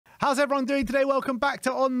How's everyone doing today? Welcome back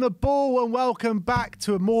to On the Ball and welcome back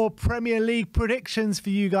to more Premier League predictions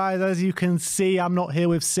for you guys. As you can see, I'm not here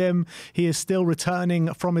with Sim. He is still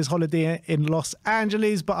returning from his holiday in Los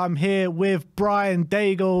Angeles, but I'm here with Brian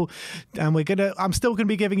Daigle, and I'm still going to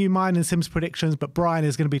be giving you mine and Sim's predictions, but Brian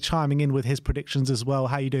is going to be chiming in with his predictions as well.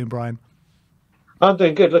 How you doing, Brian? I'm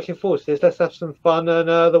doing good. Looking forward to this. Let's have some fun, and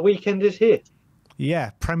the weekend is here.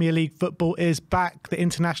 Yeah, Premier League football is back. The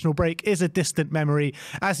international break is a distant memory.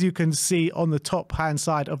 As you can see on the top-hand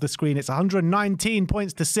side of the screen, it's 119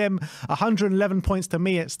 points to Sim, 111 points to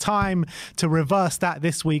me. It's time to reverse that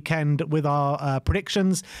this weekend with our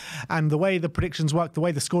predictions. And the way the predictions work, the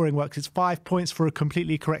way the scoring works, it's 5 points for a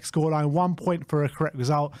completely correct scoreline, 1 point for a correct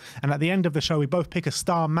result. And at the end of the show, we both pick a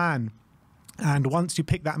star man. And once you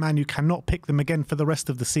pick that man, you cannot pick them again for the rest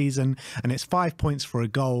of the season. And it's 5 points for a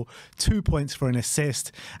goal, 2 points for an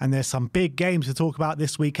assist. And there's some big games to talk about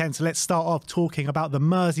this weekend. So let's start off talking about the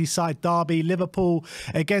Merseyside derby, Liverpool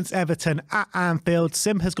against Everton at Anfield.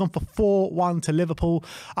 Sim has gone for 4-1 to Liverpool.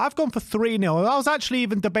 I've gone for 3-0. I was actually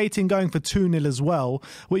even debating going for 2-0 as well.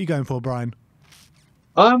 What are you going for, Brian?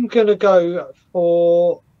 I'm going to go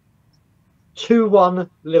for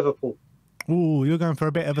 2-1 Liverpool. Ooh, you're going for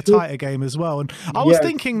a bit of a tighter game as well. And I was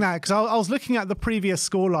thinking that because I was looking at the previous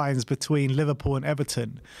scorelines between Liverpool and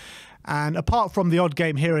Everton. And apart from the odd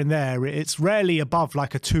game here and there, it's rarely above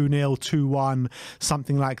like a 2-0, 2-1,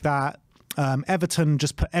 something like that. Everton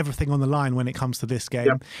just put everything on the line when it comes to this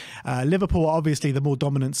game. Liverpool are obviously the more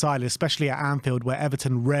dominant side, especially at Anfield, where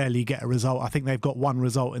Everton rarely get a result. I think they've got one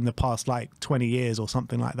result in the past like 20 years or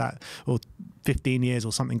something like that, or 15 years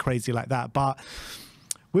or something crazy like that. But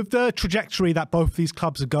with the trajectory that both these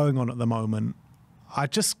clubs are going on at the moment, I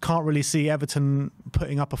just can't really see Everton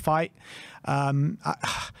putting up a fight.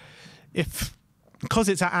 Because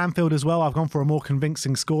it's at Anfield as well, I've gone for a more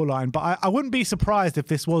convincing scoreline. But I wouldn't be surprised if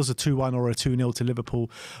this was a 2-1 or a 2-0 to Liverpool.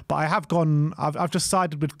 But I've just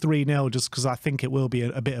sided with 3-0 just because I think it will be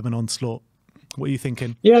a bit of an onslaught. What are you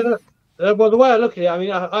thinking? Yeah, well, the way I look at it, I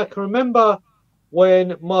mean, I can remember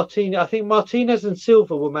when I think Martinez and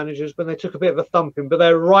Silva were managers when they took a bit of a thumping, but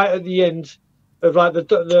they're right at the end of like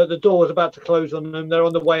the door was about to close on them. They're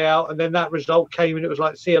on the way out, and then that result came, and it was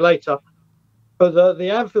like, see you later. But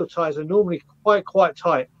the Anfield ties are normally quite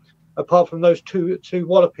tight, apart from those two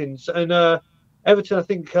wallopings. And Everton, I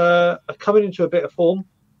think, are coming into a bit of form,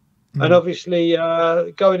 and obviously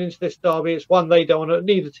going into this derby, it's one they don't want to,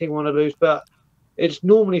 neither team want to lose, but it's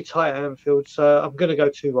normally tight at Anfield, so I'm going to go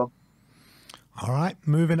 2-1. All right,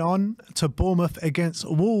 moving on to Bournemouth against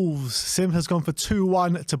Wolves. Sim has gone for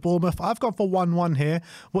 2-1 to Bournemouth. I've gone for 1-1 here.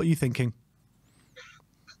 What are you thinking?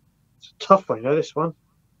 It's a tough one, you know, this one.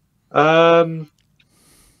 I'm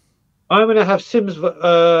going to have Sim's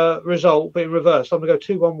result, but in reverse. I'm going to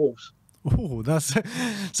go 2-1 Wolves. Oh,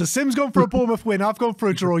 so Sim's gone for a Bournemouth win. I've gone for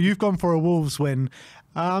a draw. You've gone for a Wolves win.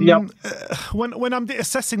 When I'm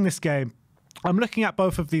assessing this game, I'm looking at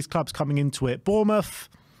both of these clubs coming into it. Bournemouth,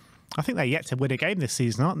 I think they're yet to win a game this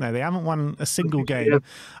season, aren't they? They haven't won a single game.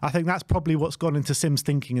 I think that's probably what's gone into Sim's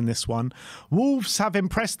thinking in this one. Wolves have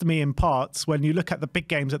impressed me in parts. When you look at the big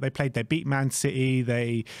games that they played, they beat Man City.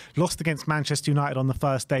 They lost against Manchester United on the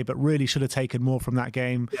first day, but really should have taken more from that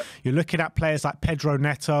game. You're looking at players like Pedro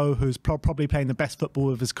Neto, who's probably playing the best football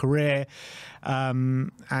of his career.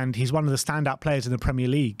 And he's one of the standout players in the Premier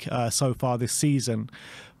League so far this season.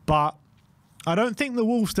 But I don't think the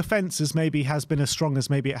Wolves' defence has been as strong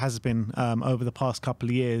as maybe it has been over the past couple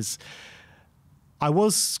of years. I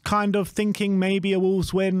was kind of thinking maybe a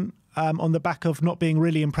Wolves win on the back of not being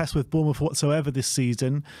really impressed with Bournemouth whatsoever this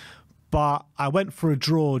season. But I went for a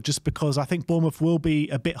draw just because I think Bournemouth will be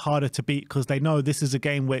a bit harder to beat because they know this is a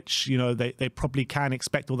game which, you know, they probably can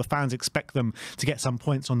expect, or the fans expect them to get some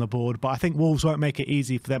points on the board. But I think Wolves won't make it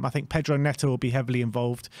easy for them. I think Pedro Neto will be heavily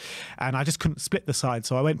involved. And I just couldn't split the side,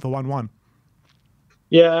 so I went for 1-1.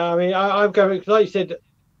 Yeah, I mean, I'm going, like you said,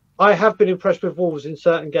 I have been impressed with Wolves in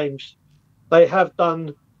certain games. They have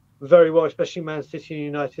done very well, especially Man City and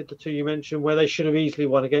United, the two you mentioned, where they should have easily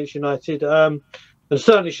won against United, and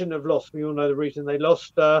certainly shouldn't have lost. We all know the reason they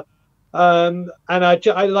lost. And like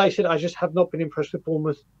I said, I just have not been impressed with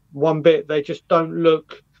Bournemouth one bit. They just don't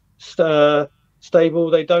look stable.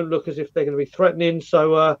 They don't look as if they're going to be threatening.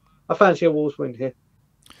 So I fancy a Wolves win here.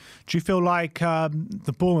 Do you feel like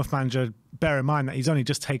the Bournemouth manager, bear in mind that he's only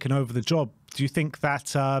just taken over the job, do you think that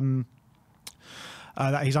that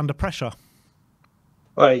he's under pressure?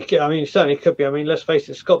 Well, I mean, it certainly could be. I mean, let's face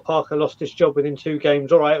it, Scott Parker lost his job within 2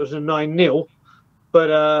 games. All right, it was a 9-0,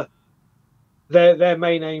 but their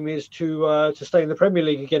main aim is to stay in the Premier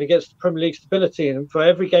League again, against the Premier League stability. And for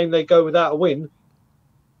every game they go without a win,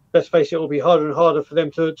 let's face it, it will be harder and harder for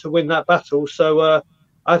them to win that battle. So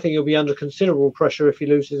I think he'll be under considerable pressure if he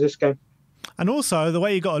loses this game. And also, the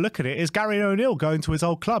way you got to look at it is Gary O'Neill going to his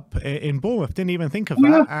old club in Bournemouth. Didn't even think of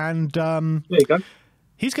that. And there you go.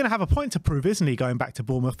 He's going to have a point to prove, isn't he, going back to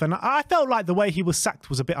Bournemouth? And I felt like the way he was sacked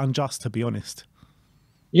was a bit unjust, to be honest.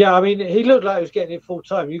 Yeah, I mean, he looked like he was getting it full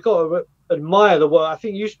time. You've got to admire the work. I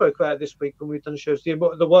think you spoke about it this week when we've done shows, the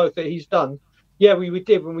work that he's done. Yeah, we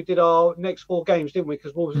did when we did our next 4 games, didn't we?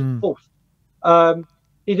 Because Wolves is fourth.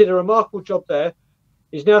 He did a remarkable job there.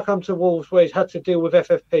 He's now come to Wolves where he's had to deal with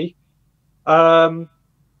FFP and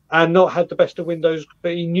not had the best of windows,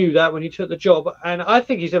 but he knew that when he took the job. And I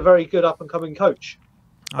think he's a very good up-and-coming coach.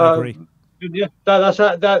 I agree. Yeah,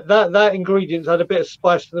 that ingredient's had a bit of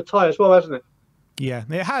spice to the tie as well, hasn't it? Yeah,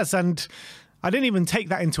 it has. And I didn't even take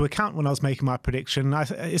that into account when I was making my prediction.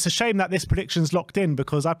 It's a shame that this prediction's locked in,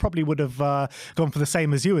 because I probably would have gone for the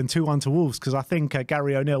same as you and 2-1 to Wolves, because I think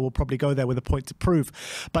Gary O'Neill will probably go there with a point to prove.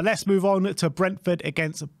 But let's move on to Brentford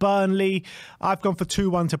against Burnley. I've gone for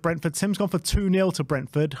 2-1 to Brentford. Tim's gone for 2-0 to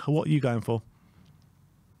Brentford. What are you going for?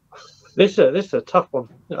 This is a tough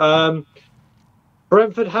one.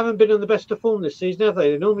 Brentford haven't been on the best of form this season, have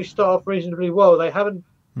they? They normally start off reasonably well. They haven't.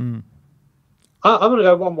 I'm going to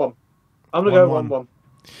go 1-1. I'm going to go 1-1.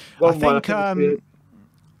 I think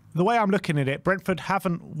the way I'm looking at it, Brentford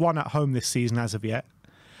haven't won at home this season as of yet.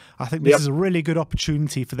 I think this is a really good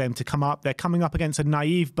opportunity for them to come up. They're coming up against a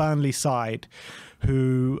naive Burnley side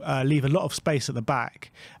who leave a lot of space at the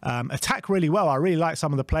back, attack really well. I really like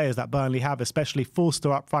some of the players that Burnley have, especially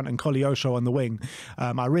Forster up front and Koleosho on the wing.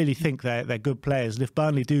 I really think they're good players. And if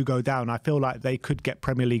Burnley do go down, I feel like they could get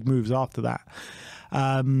Premier League moves after that.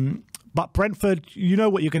 But Brentford, you know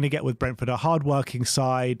what you're going to get with Brentford, a hard-working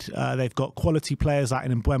side. They've got quality players like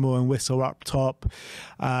Mbeumo and Whistle up top.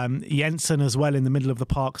 Jensen as well in the middle of the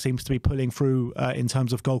park seems to be pulling through in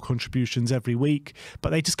terms of goal contributions every week. But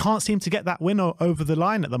they just can't seem to get that win over the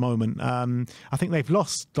line at the moment. I think they've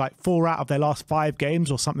lost like 4 out of their last 5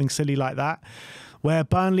 games or something silly like that, where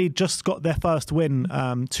Burnley just got their first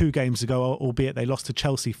win 2 games ago, albeit they lost to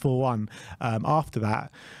Chelsea 4-1 after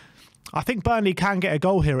that. I think Burnley can get a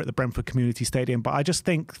goal here at the Brentford Community Stadium, but I just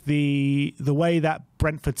think the way that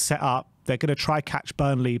Brentford's set up, they're going to try catch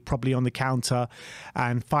Burnley probably on the counter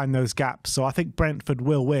and find those gaps. So I think Brentford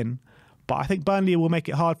will win, but I think Burnley will make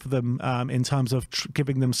it hard for them in terms of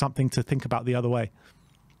giving them something to think about the other way.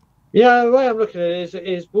 Yeah, the way I'm looking at it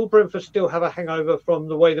is will Brentford still have a hangover from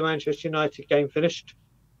the way the Manchester United game finished?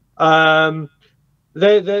 Then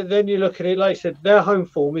you look at it, like I said, their home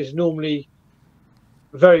form is normally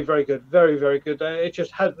very, very good. Very, very good. It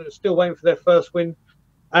just has still waiting for their first win.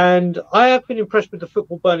 And I have been impressed with the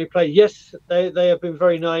football Burnley play. Yes, they have been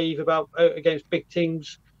very naive against big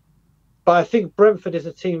teams. But I think Brentford is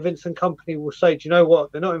a team Vincent Kompany will say, do you know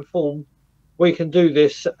what? They're not in form. We can do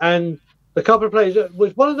this. And the couple of players,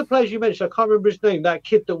 was one of the players you mentioned, I can't remember his name, that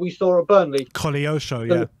kid that we saw at Burnley. Koleosho,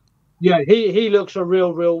 yeah. Yeah, he looks a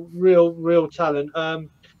real talent. And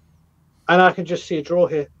I can just see a draw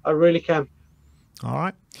here. I really can. All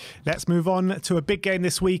right, let's move on to a big game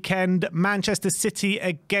this weekend. Manchester City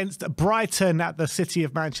against Brighton at the City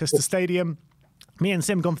of Manchester Stadium. Me and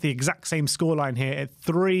Sim gone for the exact same scoreline here at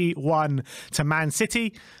 3-1 to Man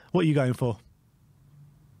City. What are you going for?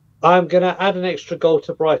 I'm going to add an extra goal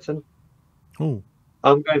to Brighton. Oh,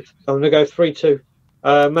 I'm going to go 3-2.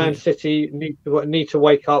 Man City need to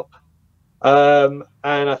wake up, and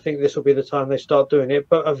I think this will be the time they start doing it.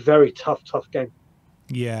 But a very tough game.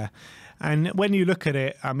 Yeah. And when you look at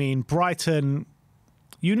it, I mean, Brighton,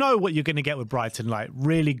 you know what you're going to get with Brighton, like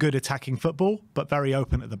really good attacking football, but very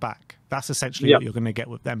open at the back. That's essentially what you're going to get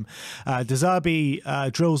with them. De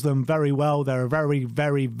Zerbi drills them very well. They're a very,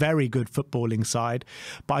 very, very good footballing side.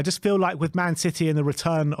 But I just feel like with Man City and the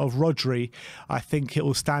return of Rodri, I think it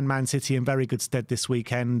will stand Man City in very good stead this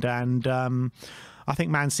weekend. And I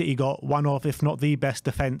think Man City got one of, if not the best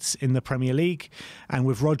defence in the Premier League. And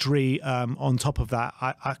with Rodri on top of that,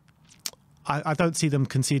 I don't see them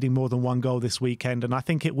conceding more than 1 goal this weekend, and I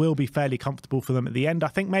think it will be fairly comfortable for them at the end. I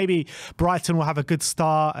think maybe Brighton will have a good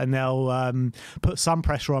start and they'll put some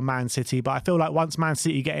pressure on Man City, but I feel like once Man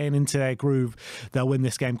City get into their groove, they'll win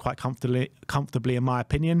this game quite comfortably in my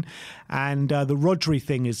opinion. And the Rodri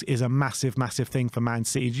thing is a massive, massive thing for Man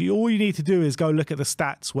City. All you need to do is go look at the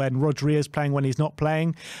stats when Rodri is playing, when he's not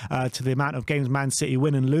playing, to the amount of games Man City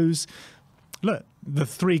win and lose. Look, the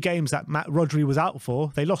 3 games that Rodri was out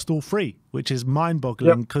for, they lost all 3, which is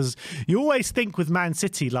mind-boggling because you always think with Man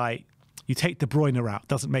City, like, you take De Bruyne out,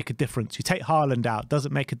 doesn't make a difference. You take Haaland out,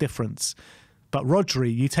 doesn't make a difference. But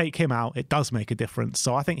Rodri, you take him out, it does make a difference.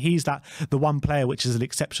 So I think he's the one player which is an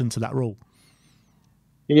exception to that rule.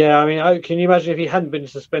 Yeah, I mean, can you imagine if he hadn't been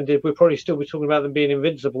suspended? We'd probably still be talking about them being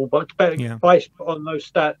invincible. But Yeah. based on those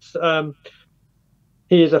stats,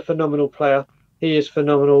 he is a phenomenal player. He is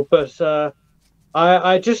phenomenal. But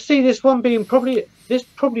I just see this one being probably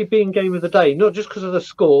being game of the day, not just because of the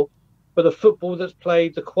score, but the football that's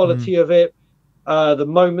played, the Mm. quality of it, the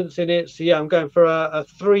moments in it. So yeah, I'm going for a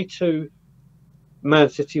 3-2 Man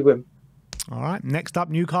City win. All right. Next up,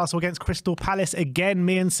 Newcastle against Crystal Palace. Again,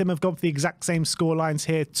 me and Sim have gone for the exact same score lines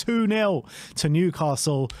here. 2-0 to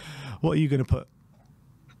Newcastle. What are you going to put?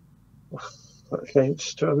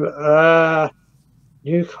 Against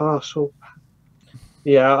Newcastle.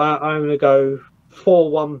 Yeah, I'm going to go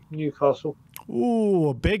 4-1 Newcastle. Ooh,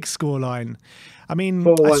 a big scoreline. I mean,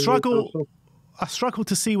 4-1 Newcastle. I struggle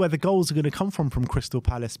to see where the goals are going to come from Crystal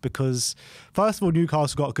Palace because, first of all,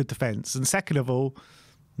 Newcastle got a good defence. And second of all,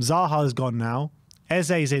 Zaha's gone now.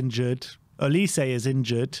 Eze's injured. Elise is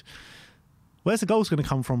injured. Where's the goals going to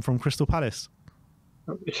come from Crystal Palace?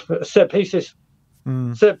 Set pieces.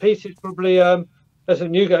 Set pieces probably. As a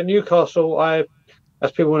Newcastle,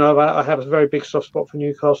 as people know, I have a very big soft spot for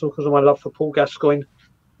Newcastle because of my love for Paul Gascoigne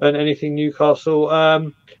and anything Newcastle.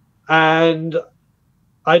 And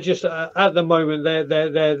I just at the moment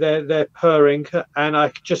they're purring, and I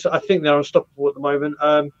think they're unstoppable at the moment.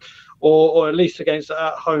 Or at least against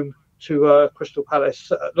at home to Crystal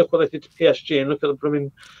Palace. Look what they did to PSG, and look at the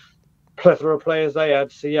blooming plethora of players they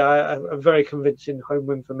had. So yeah, a very convincing home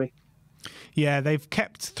win for me. Yeah, they've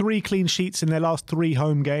kept 3 clean sheets in their last 3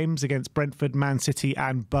 home games against Brentford, Man City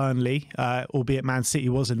and Burnley, albeit Man City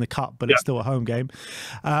was in the cup, but it's still a home game.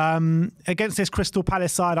 Against this Crystal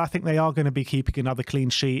Palace side, I think they are going to be keeping another clean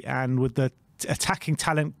sheet, and with the attacking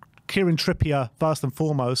talent, Kieran Trippier, first and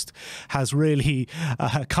foremost, has really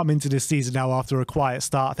come into this season now after a quiet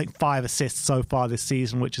start. I think 5 assists so far this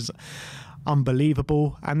season, which is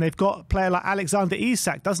unbelievable. And they've got a player like Alexander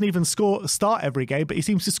Isak, doesn't even start every game, but he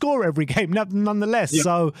seems to score every game nonetheless. Yeah.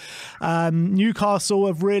 So Newcastle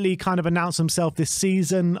have really kind of announced themselves this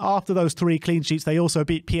season. After those 3 clean sheets, they also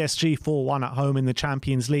beat PSG 4-1 at home in the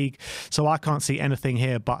Champions League. So I can't see anything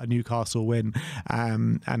here but a Newcastle win.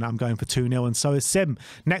 And I'm going for 2-0, and so is Sim.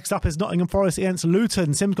 Next up is Nottingham Forest against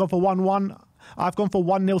Luton. Sim's gone for 1-1. I've gone for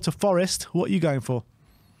 1-0 to Forest. What are you going for?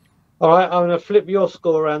 All right, I'm going to flip your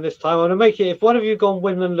score around this time. I'm going to make it, if one of you gone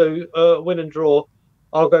win and draw,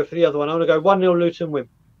 I'll go for the other one. I'm going to go 1-0 Luton win.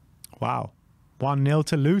 Wow. 1-0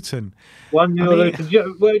 to Luton.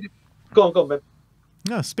 1-0 Luton. Go on, Ben.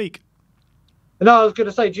 No, speak. No, I was going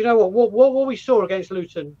to say, do you know what we saw against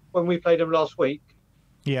Luton when we played them last week?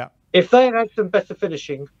 Yeah. If they had some better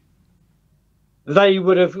finishing, they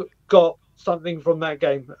would have got something from that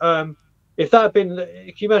game. If that had been,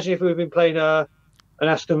 can you imagine if we had been playing an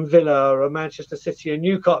Aston Villa or a Manchester City and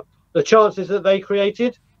Newcastle, the chances that they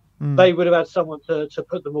created, they would have had someone to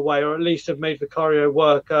put them away, or at least have made Vicario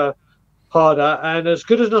work harder. And as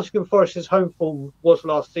good as Nottingham Forest's home form was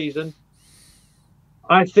last season,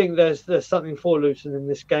 I think there's something for Luton in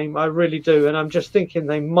this game. I really do. And I'm just thinking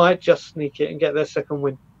they might just sneak it and get their second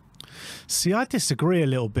win. See, I disagree a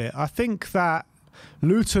little bit. I think that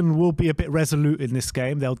Luton will be a bit resolute in this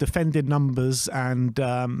game. They'll defend in numbers, and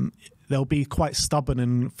they'll be quite stubborn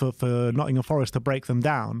and for Nottingham Forest to break them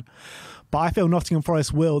down. But I feel Nottingham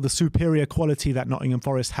Forest the superior quality that Nottingham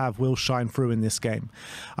Forest have will shine through in this game.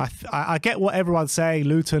 I get what everyone's saying.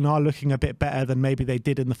 Luton are looking a bit better than maybe they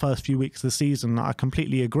did in the first few weeks of the season. I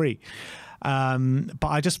completely agree. But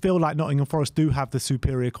I just feel like Nottingham Forest do have the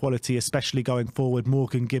superior quality, especially going forward.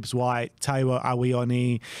 Morgan Gibbs-White, Taiwo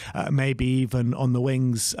Awoniyi, maybe even on the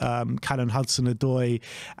wings, Callum Hudson-Odoi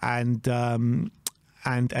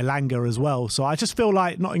and Elanga as well. So I just feel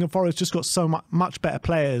like Nottingham Forest just got so much better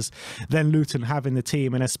players than Luton have in the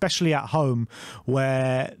team, and especially at home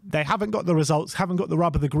where they haven't got the results, haven't got the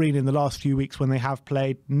rub of the green in the last few weeks when they have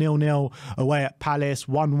played 0-0 away at Palace,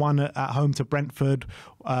 1-1 at home to Brentford,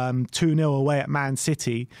 2-0 away at Man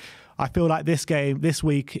City. I feel like this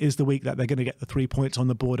week is the week that they're going to get the 3 points on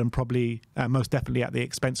the board, and probably most definitely at the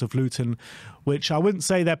expense of Luton, which I wouldn't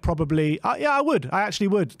say they're probably. Yeah, I would. I actually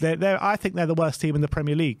would. I think they're the worst team in the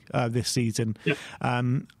Premier League this season. Yeah.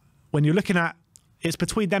 When you're looking at, it's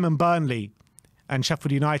between them and Burnley and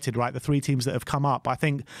Sheffield United, right? The 3 teams that have come up. I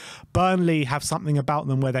think Burnley have something about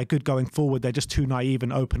them where they're good going forward. They're just too naive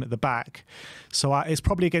and open at the back. So it's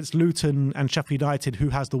probably against Luton and Sheffield United who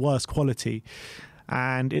has the worst quality.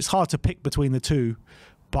 And it's hard to pick between the two,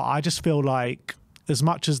 but I just feel like as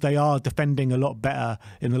much as they are defending a lot better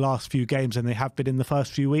in the last few games than they have been in the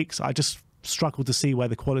first few weeks, I just struggle to see where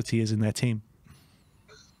the quality is in their team.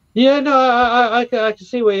 Yeah, no, I can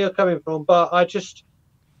see where you're coming from, but I just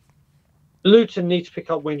Luton need to pick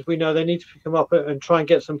up wins. We know they need to pick them up and try and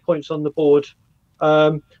get some points on the board.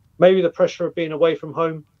 Maybe the pressure of being away from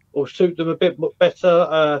home will suit them a bit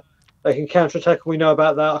better. They can counter-attack. We know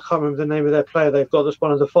about that. I can't remember the name of their player they've got. That's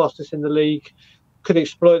one of the fastest in the league. Could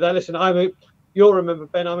exploit that. Listen, you'll remember,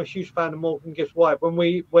 Ben, I'm a huge fan of Morgan Gibbs-White. When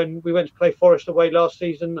we went to play Forest away last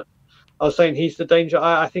season, I was saying he's the danger.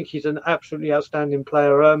 I think he's an absolutely outstanding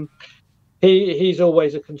player. He's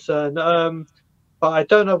always a concern. But I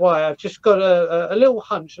don't know why. I've just got a little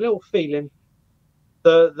hunch, a little feeling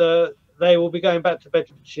that they will be going back to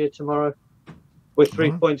Bedfordshire tomorrow with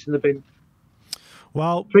 3 points in the bin.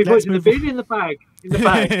 Well, 3 points in the bin, in the bag. In the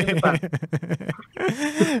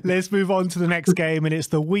bag. Let's move on to the next game, and it's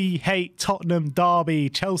the We Hate Tottenham derby.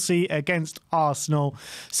 Chelsea against Arsenal.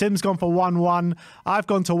 Sim's gone for 1-1. I've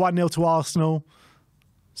gone to 1-0 to Arsenal.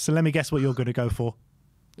 So let me guess what you're going to go for.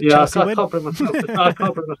 Yeah, I can't bring myself to say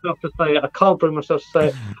it. I can't bring myself to say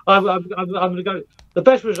it. I'm going to go. The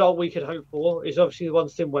best result we could hope for is obviously the one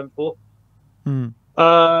Sim went for.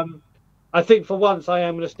 I think for once I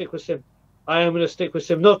am going to stick with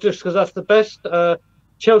Sim. Not just because that's the best.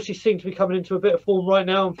 Chelsea seem to be coming into a bit of form right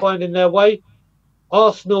now and finding their way.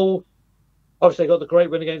 Arsenal, obviously, got the great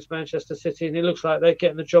win against Manchester City, and it looks like they're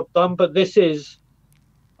getting the job done. But this is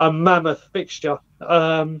a mammoth fixture.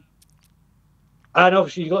 And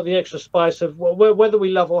obviously, you've got the extra spice of whether we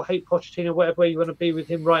love or hate Pochettino, whatever way you want to be with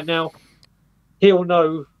him right now, he'll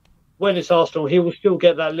know when it's Arsenal, he will still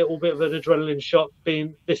get that little bit of an adrenaline shot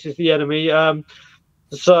being this is the enemy.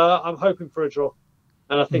 So I'm hoping for a draw,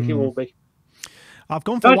 and I think it will be. I've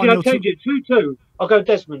gone for 1-0. I'll change it 2-2. I'll go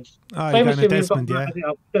Desmond. Oh, you're going to Desmond, yeah.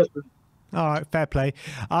 Desmond. All right, fair play.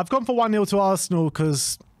 I've gone for 1-0 to Arsenal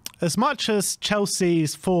because as much as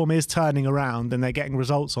Chelsea's form is turning around and they're getting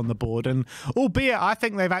results on the board, and albeit I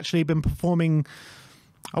think they've actually been performing,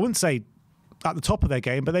 I wouldn't say at the top of their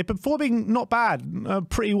game, but they've been performing not bad,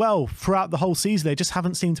 pretty well throughout the whole season. They just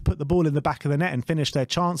haven't seemed to put the ball in the back of the net and finish their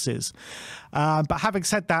chances. But having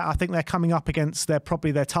said that, I think they're coming up against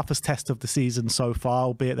probably their toughest test of the season so far,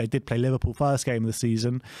 albeit they did play Liverpool first game of the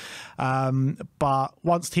season. But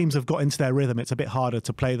once teams have got into their rhythm, it's a bit harder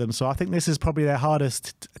to play them. So I think this is probably their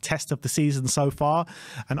hardest test of the season so far.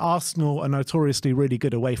 And Arsenal are notoriously really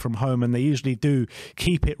good away from home, and they usually do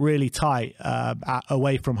keep it really tight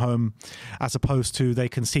away from home, as opposed to they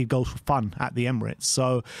concede goals for fun at the Emirates.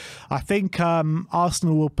 So I think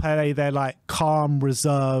Arsenal will play their calm,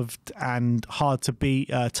 reserved and hard to beat,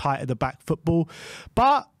 tight at the back football.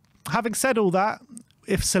 But having said all that,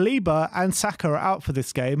 if Saliba and Saka are out for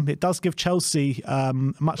this game, it does give Chelsea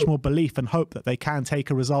much more belief and hope that they can take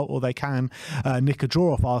a result or they can nick a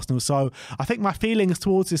draw off Arsenal. So I think my feelings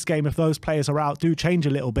towards this game, if those players are out, do change a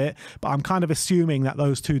little bit. But I'm kind of assuming that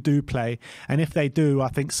those two do play. And if they do, I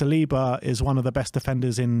think Saliba is one of the best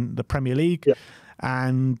defenders in the Premier League. Yeah.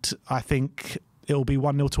 And I think it'll be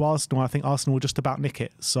 1-0 to Arsenal. I think Arsenal will just about nick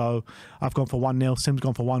it. So I've gone for 1-0. Sim's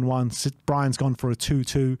gone for 1-1. Brian's gone for a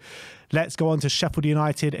 2-2. Let's go on to Sheffield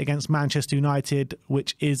United against Manchester United,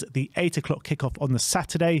 which is the 8 o'clock kickoff on the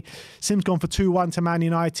Saturday. Sim's gone for 2-1 to Man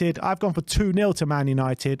United. I've gone for 2-0 to Man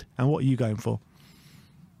United. And what are you going for?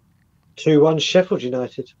 2-1 Sheffield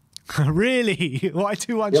United. Really? Why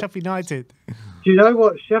 2-1 Sheffield United? Do you know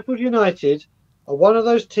what? Sheffield United are one of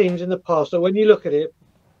those teams in the past that when you look at it,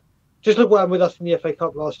 just look what happened with us in the FA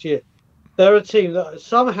Cup last year. They're a team that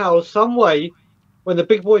somehow, some way, when the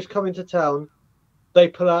big boys come into town, they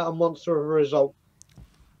pull out a monster of a result.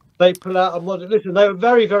 They pull out a monster. Listen, they were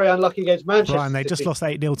very, very unlucky against Manchester Brian, they City. just lost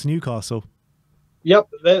 8-0 to Newcastle. Yep,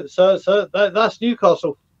 so that's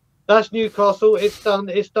Newcastle. That's Newcastle. It's done.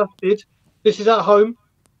 It's dusted. This is at home.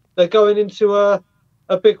 They're going into a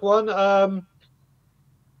big one.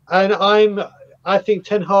 And I think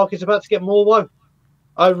Ten Hag is about to get more woe.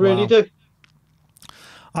 I really do.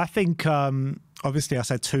 I think, obviously, I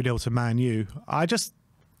said 2-0 to Man U. I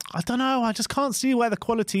don't know. I just can't see where the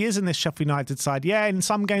quality is in this Sheffield United side. Yeah, in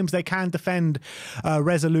some games they can defend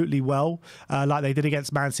resolutely well, like they did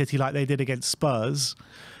against Man City, like they did against Spurs.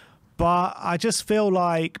 But I just feel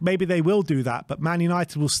like maybe they will do that, but Man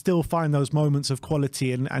United will still find those moments of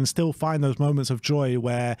quality and still find those moments of joy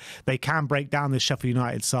where they can break down this Sheffield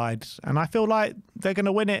United side. And I feel like they're going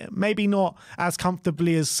to win it, maybe not as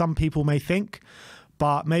comfortably as some people may think,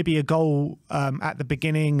 but maybe a goal at the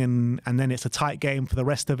beginning and then it's a tight game for the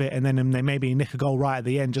rest of it. And then they maybe nick a goal right at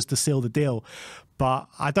the end just to seal the deal. But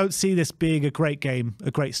I don't see this being a great game,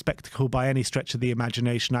 a great spectacle by any stretch of the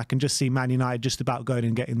imagination. I can just see Man United just about going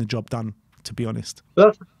and getting the job done, to be honest.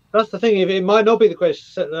 That's the thing. It might not be the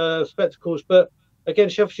greatest spectacles, but again,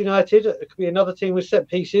 Sheffield United, it could be another team with set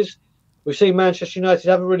pieces. We've seen Manchester United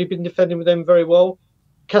haven't really been defending with them very well.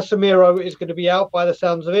 Casemiro is going to be out by the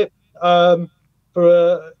sounds of it. Not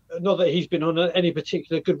that he's been on any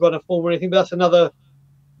particular good run of form or anything, but that's another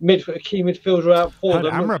key midfielder out for Heard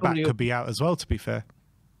them. Amrabat could be out as well, to be fair.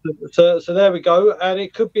 So there we go. And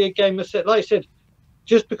it could be a game that's, like I said,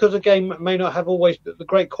 just because a game may not have always the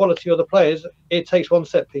great quality of the players, it takes one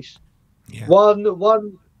set piece. Yeah.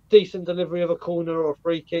 One decent delivery of a corner or a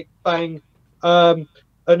free kick, bang.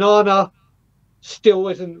 Onana still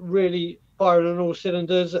isn't really firing on all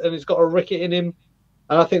cylinders, and he's got a ricket in him.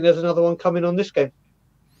 And I think there's another one coming on this game.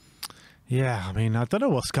 Yeah, I mean, I don't know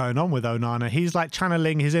what's going on with Onana. He's like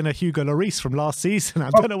channeling his inner Hugo Lloris from last season. I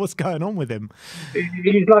don't know what's going on with him.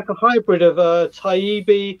 He's like a hybrid of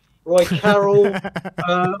Taibbi, Roy Carroll,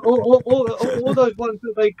 all those ones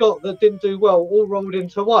that they got that didn't do well, all rolled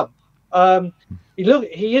into one.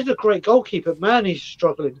 He is a great goalkeeper. Man, he's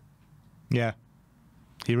struggling. Yeah.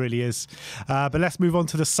 He really is. But let's move on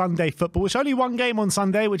to the Sunday football, which only one game on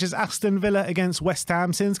Sunday, which is Aston Villa against West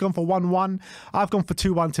Ham. Sin's gone for 1-1. I've gone for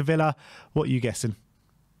 2-1 to Villa. What are you guessing?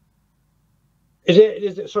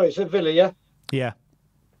 Sorry, it's a Villa, yeah? Yeah.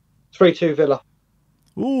 3-2 Villa.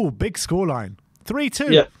 Ooh, big scoreline.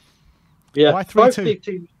 3-2. Yeah. Yeah. Why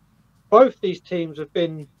 3-2? Both these teams have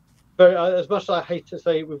been very, as much as I hate to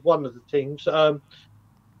say it with one of the teams,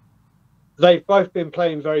 they've both been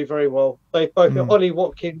playing very, very well. They've both been Ollie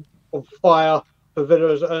Watkins on fire for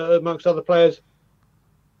Villa amongst other players.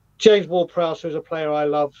 James Ward-Prowse, who's a player I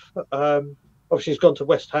love, obviously he's gone to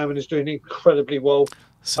West Ham and is doing incredibly well.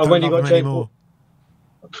 So and when you got James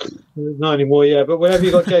not anymore, yeah. But whenever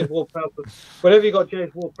you got James Ward-Prowse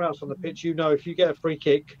on the pitch, you know if you get a free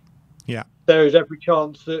kick, yeah, there is every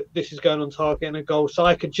chance that this is going on target and a goal. So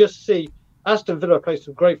I could just see Aston Villa play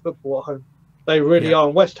some great football at home. They really are.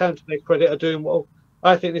 And West Ham, to their credit, are doing well.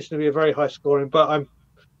 I think this is going to be a very high scoring, but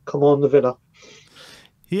come on, the Villa.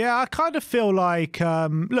 Yeah, I kind of feel like,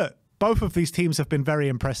 look, both of these teams have been very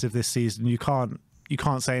impressive this season. You can't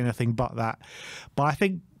say anything but that. But I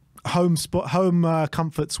think home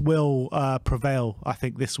comforts will prevail, I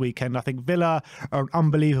think, this weekend. I think Villa are an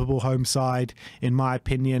unbelievable home side, in my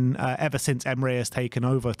opinion, ever since Emre has taken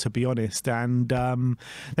over, to be honest. And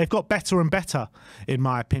they've got better and better, in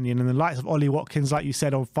my opinion. And the likes of Ollie Watkins, like you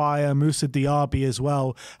said, on fire, Moussa Diaby as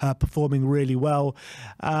well, performing really well.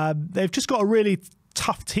 They've just got a really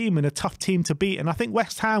tough team and a tough team to beat. And I think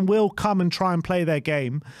West Ham will come and try and play their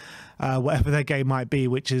game, whatever their game might be,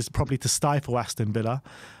 which is probably to stifle Aston Villa.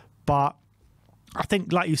 But I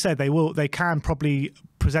think, like you said, they can probably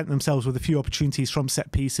present themselves with a few opportunities from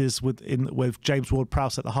set pieces with James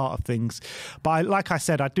Ward-Prowse at the heart of things. But like I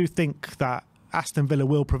said, I do think that Aston Villa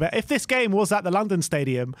will prevail. If this game was at the London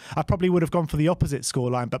Stadium, I probably would have gone for the opposite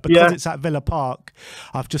scoreline. But because it's at Villa Park,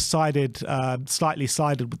 I've just slightly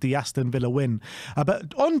sided with the Aston Villa win.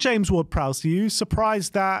 But on James Ward-Prowse, are you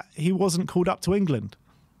surprised that he wasn't called up to England?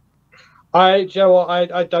 I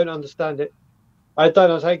don't understand it. I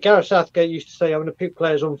don't understand. Gareth Southgate used to say, I'm going to pick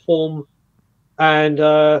players on form and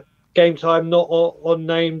game time, not on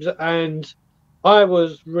names. And I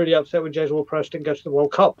was really upset when James Ward-Prowse didn't go to the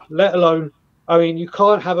World Cup, let alone, I mean, you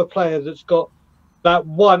can't have a player that's got that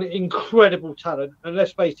one incredible talent. And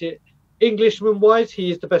let's face it, Englishman-wise,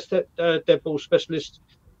 he is the best dead ball specialist.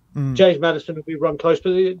 James Maddison will be run close,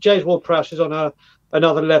 but James Ward-Prowse is on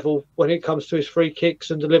another level when it comes to his free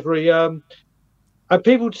kicks and delivery. And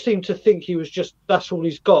people seem to think that's all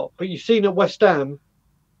he's got. But you've seen at West Ham,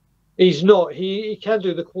 he's not. He can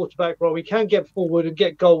do the quarterback role. He can get forward and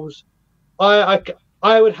get goals. I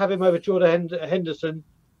would have him over Jordan Henderson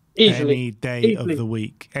easily. Any day of the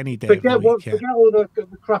week. Any day forget of the week. Forget all the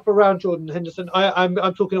crap around Jordan Henderson. I'm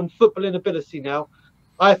talking on footballing ability now.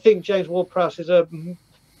 I think James Ward-Prowse is a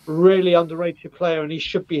really underrated player and he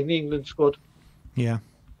should be in the England squad. Yeah.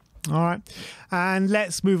 All right, and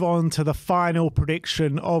let's move on to the final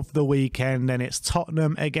prediction of the weekend, and it's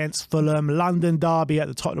Tottenham against Fulham, London derby at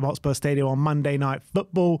the Tottenham Hotspur Stadium on Monday Night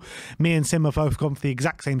Football. Me and Sim have both gone for the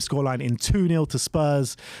exact same scoreline in 2-0 to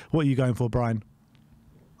Spurs. What are you going for, Brian?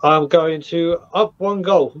 I'm going to up one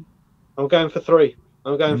goal. I'm going for 3.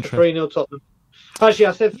 I'm going for 3-0 Tottenham. Actually,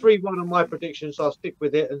 I said 3-1 on my prediction, so I'll stick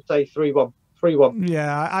with it and say 3-1. 3-1.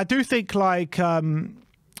 Yeah, I do think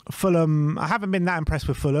Fulham, I haven't been that impressed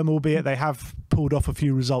with Fulham, albeit they have pulled off a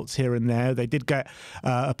few results here and there. They did get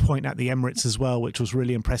a point at the Emirates as well, which was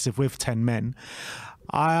really impressive with 10 men.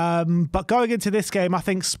 But going into this game, I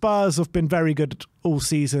think Spurs have been very good all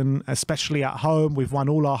season, especially at home. We've won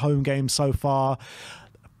all our home games so far.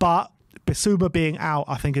 But Bissouma being out,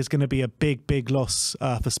 I think, is going to be a big, big loss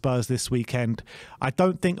for Spurs this weekend. I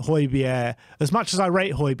don't think Højbjerg, as much as I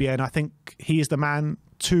rate Højbjerg, and I think he is the man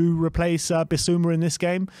to replace Bissouma in this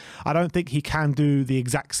game. I don't think he can do the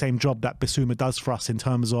exact same job that Bissouma does for us in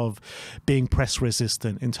terms of being press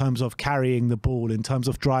resistant, in terms of carrying the ball, in terms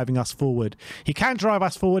of driving us forward. He can drive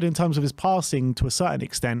us forward in terms of his passing to a certain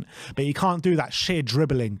extent, but he can't do that sheer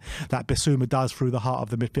dribbling that Bissouma does through the heart of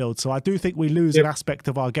the midfield. So I do think we lose an aspect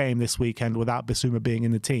of our game this weekend without Bissouma being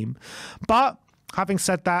in the team. But having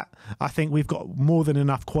said that, I think we've got more than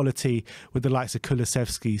enough quality with the likes of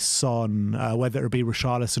Kulusevski, Son, whether it be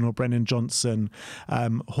Richarlison or Brennan Johnson,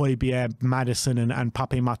 Højbjerg, Maddison and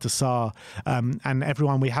Pape Matar, and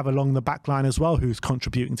everyone we have along the back line as well who's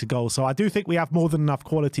contributing to goals. So I do think we have more than enough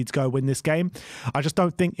quality to go win this game. I just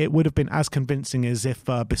don't think it would have been as convincing as if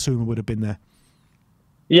Bissouma would have been there.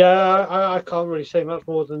 Yeah, I can't really say much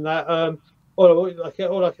more than that.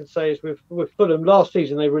 All I can say is with Fulham last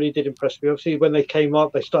season, they really did impress me. Obviously, when they came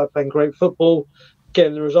up, they started playing great football,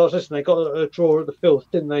 getting the results. Listen, they got a draw at the Filth,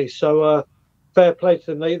 didn't they? So fair play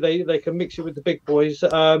to them. They can mix it with the big boys.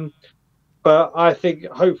 But I think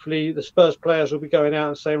hopefully the Spurs players will be going out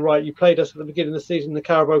and saying, right, you played us at the beginning of the season in the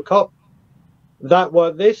Carabao Cup. That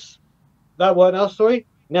weren't us. Sorry.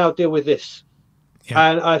 Now deal with this.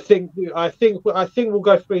 Yeah. And I think we'll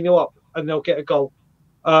go 3-0 up and they'll get a goal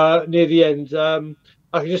near the end.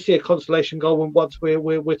 I can just see a consolation goal once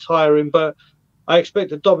we're tiring, but I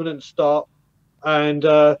expect a dominant start and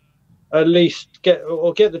at least get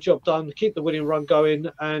the job done, keep the winning run going,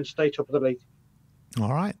 and stay top of the league.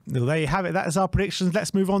 All right, well, there you have it. That is our predictions.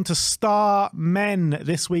 Let's move on to star men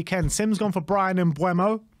this weekend. Sim's gone for Brian and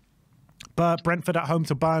Mbeumo. But Brentford at home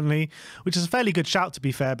to Burnley, which is a fairly good shout, to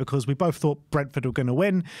be fair, because we both thought Brentford were going to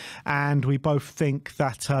win, and we both think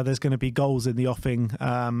that there's going to be goals in the offing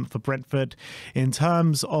for Brentford. In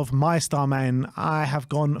terms of my star man, I have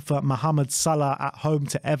gone for Mohamed Salah at home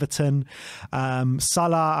to Everton.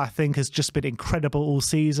 Salah, I think, has just been incredible all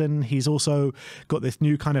season. He's also got this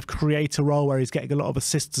new kind of creator role where he's getting a lot of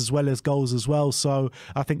assists as well as goals as well. So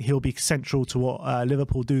I think he'll be central to what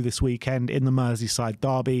Liverpool do this weekend in the Merseyside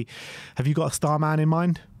derby. Have you got a star man in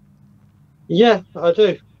mind? Yeah, I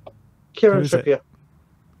do. Kieran Trippier.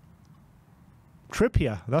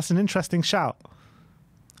 Trippier, that's an interesting shout.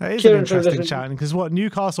 That is an interesting shout, because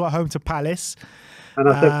Newcastle at home to Palace. And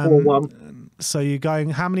I said 4-1. So you're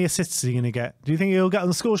going, how many assists are you going to get? Do you think he'll get on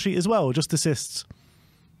the score sheet as well, or just assists?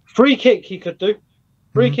 Free kick he could do.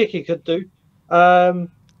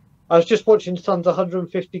 I was just watching Son's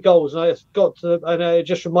 150 goals, and it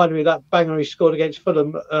just reminded me of that banger he scored against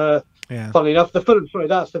Fulham. Funnily enough, that's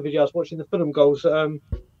the video I was watching, the Fulham goals, and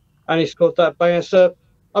he scored that banger. So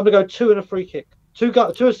I'm going to go 2 and a free kick, 2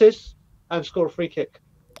 assists, and score a free kick.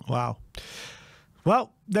 Wow.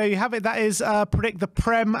 Well, there you have it. That is Predict the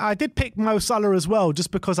Prem. I did pick Mo Salah as well,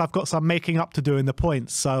 just because I've got some making up to do in the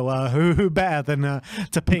points. So who better than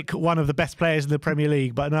to pick one of the best players in the Premier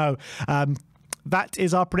League? But no, that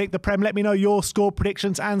is our Predict the Prem. Let me know your score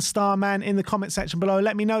predictions and star man in the comment section below.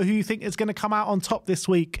 Let me know who you think is going to come out on top this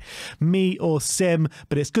week, me or Sim.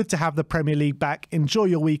 But it's good to have the Premier League back. Enjoy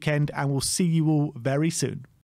your weekend, and we'll see you all very soon.